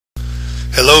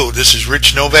Hello, this is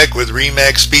Rich Novak with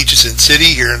Remax Beaches and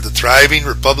City here in the thriving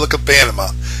Republic of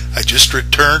Panama. I just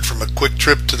returned from a quick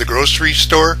trip to the grocery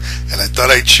store and I thought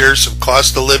I'd share some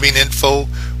cost of living info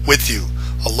with you.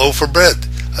 A loaf of bread,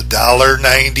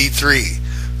 $1.93.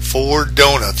 4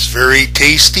 donuts, very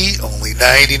tasty, only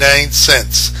 99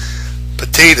 cents.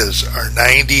 Potatoes are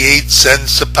 98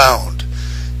 cents a pound.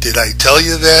 Did I tell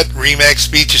you that Remax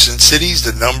Beaches and City is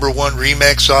the #1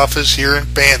 Remax office here in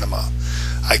Panama?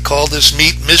 I call this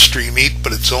meat mystery meat,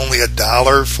 but it's only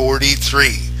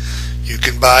 $1.43. You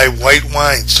can buy white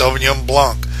wine, Sauvignon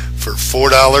Blanc, for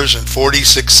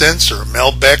 $4.46, or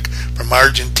Malbec from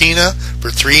Argentina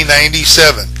for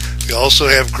 $3.97. We also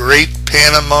have great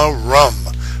Panama rum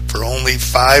for only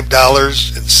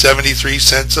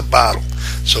 $5.73 a bottle.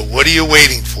 So what are you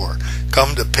waiting for?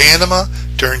 Come to Panama,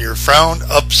 turn your frown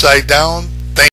upside down,